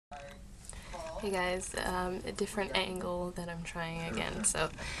Hey guys, a different angle that I'm trying again. So,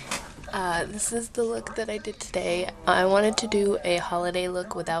 this is the look that I did today. I wanted to do a holiday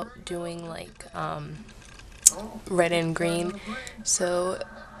look without doing like, red and green. So,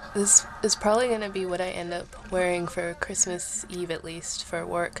 this is probably going to be what I end up wearing for Christmas Eve, at least, for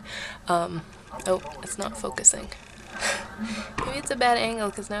work. Oh, it's not focusing. Maybe it's a bad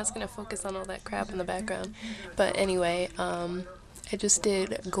angle because now it's going to focus on all that crap in the background. But anyway, I just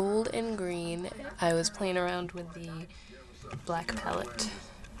did gold and green. I was playing around with the black palette.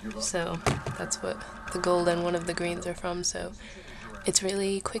 So that's what the gold and one of the greens are from. So it's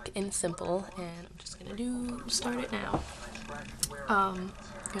really quick and simple, and I'm just going to start it now. I'm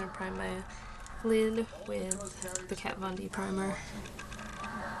going to prime my lid with the Kat Von D primer.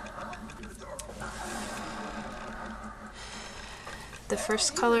 The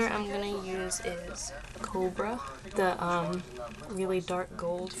first color I'm going to use is Cobra, the really dark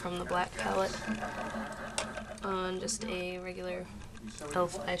gold from the black palette, on just a regular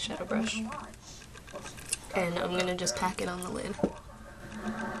e.l.f. eyeshadow brush. And I'm going to just pack it on the lid.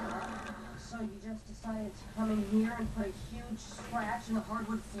 So you just decided to come in here and put a huge scratch in the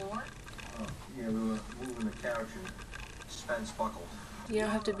hardwood floor? Oh, yeah, we were moving the couch and Spence buckled. You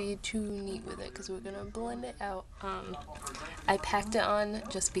don't have to be too neat with it because we're going to blend it out. I packed it on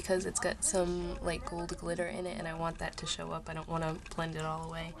just because it's got some like gold glitter in it and I want that to show up. I don't want to blend it all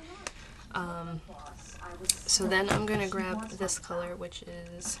away. So then I'm going to grab this color, which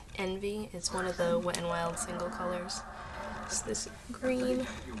is Envy. It's one of the Wet n Wild single colors. It's this green.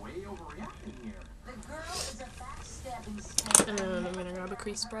 And then I'm going to grab a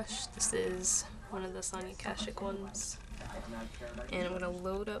crease brush. This is one of the Sonia Kashuk ones. And I'm going to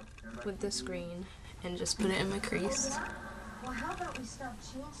load up with this green and just put it in my crease,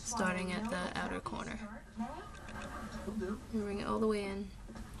 starting at the outer corner. And bring it all the way in.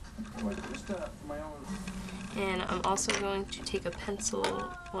 And I'm also going to take a pencil,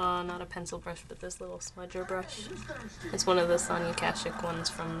 well, not a pencil brush, but this little smudger brush. It's one of the Sonia Kashuk ones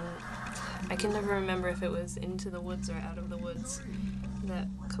from, I can never remember if it was Into the Woods or Out of the Woods, that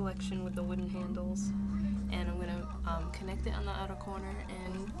collection with the wooden handles. And I'm going to connect it on the outer corner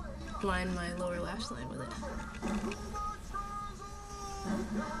and line my lower lash line with it.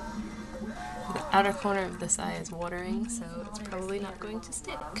 The outer corner of this eye is watering, so it's probably not going to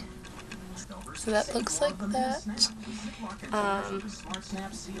stick. So that looks like that.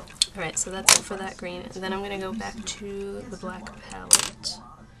 Alright, so that's it for that green. And then I'm going to go back to the black palette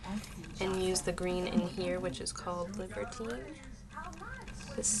and use the green in here, which is called Libertine.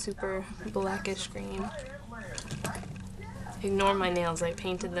 This super blackish green. Ignore my nails, I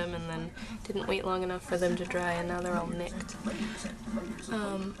painted them and then didn't wait long enough for them to dry and now they're all nicked.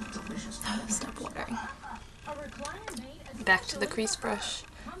 Stop watering. Back to the crease brush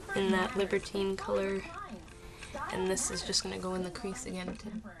in that Libertine color, and this is just going to go in the crease again to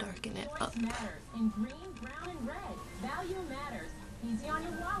darken it up.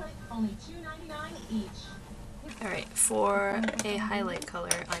 Alright, for a highlight color,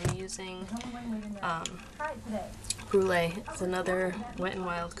 I'm using Brulee. It's another Wet n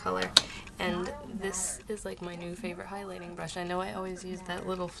Wild color, and this is like my new favorite highlighting brush. I know I always use that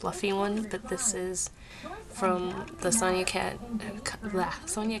little fluffy one, but this is from the Sonia Kashuk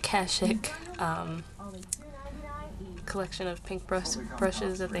collection of pink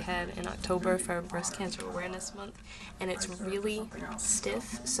brushes that they had in October for Breast Cancer Awareness Month, and it's really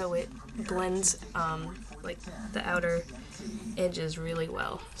stiff, so it blends like the outer edges really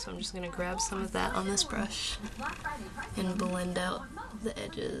well. So I'm just going to grab some of that on this brush and blend out the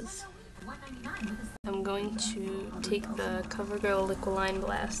edges. I'm going to take the Covergirl Liquiline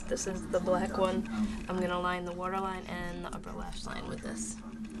Blast. This is the black one. I'm going to line the waterline and the upper lash line with this.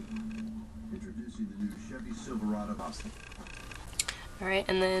 Alright,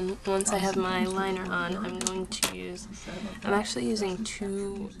 and then once I have my liner on, I'm actually using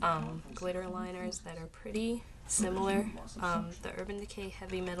two glitter liners that are pretty similar. The Urban Decay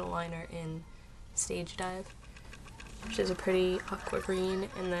Heavy Metal Liner in Stagedive, which is a pretty aqua green,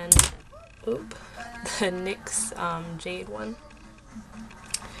 and then the NYX Jade one.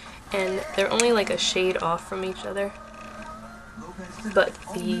 And they're only like a shade off from each other. But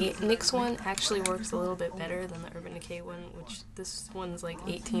the NYX one actually works a little bit better than the Urban Decay one, which this one's like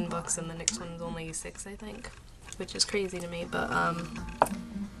 18 bucks and the NYX one's only $6, I think, which is crazy to me, but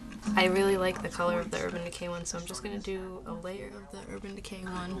I really like the color of the Urban Decay one, so I'm just going to do a layer of the Urban Decay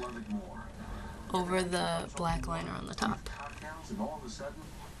one over the black liner on the top.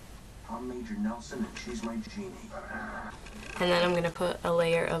 And then I'm going to put a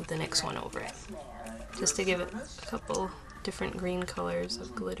layer of the NYX one over it, just to give it a couple different green colors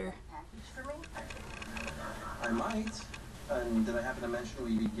of glitter. I might. And did I happen to mention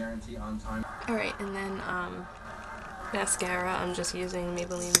we guarantee on time? Alright, and then mascara, I'm just using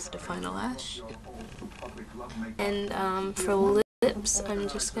Maybelline's Define-A-Lash. And for lips, I'm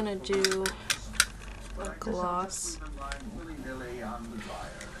just gonna do a gloss.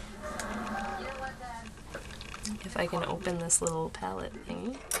 If I can open this little palette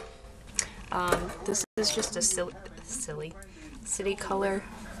thingy. This is just a City Color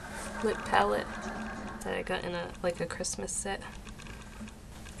lip palette that I got in a Christmas set.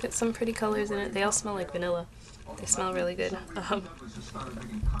 Got some pretty colors in it. They all smell like vanilla. They smell really good.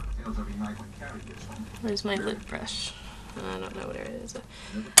 Where's my lip brush? I don't know what it is.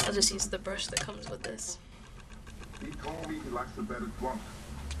 I'll just use the brush that comes with this.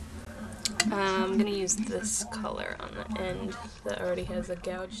 I'm gonna use this color on the end that already has a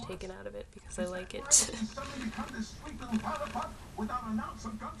gouge taken out of it because I like it.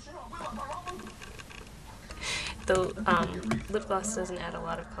 The lip gloss doesn't add a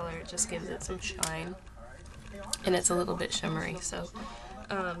lot of color, it just gives it some shine, and it's a little bit shimmery, so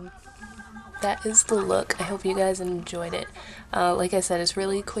that is the look. I hope you guys enjoyed it. Like I said, it's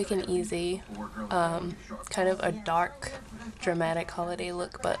really quick and easy, kind of a dark, dramatic holiday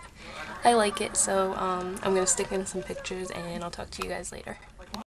look, but I like it, so I'm going to stick in some pictures, and I'll talk to you guys later.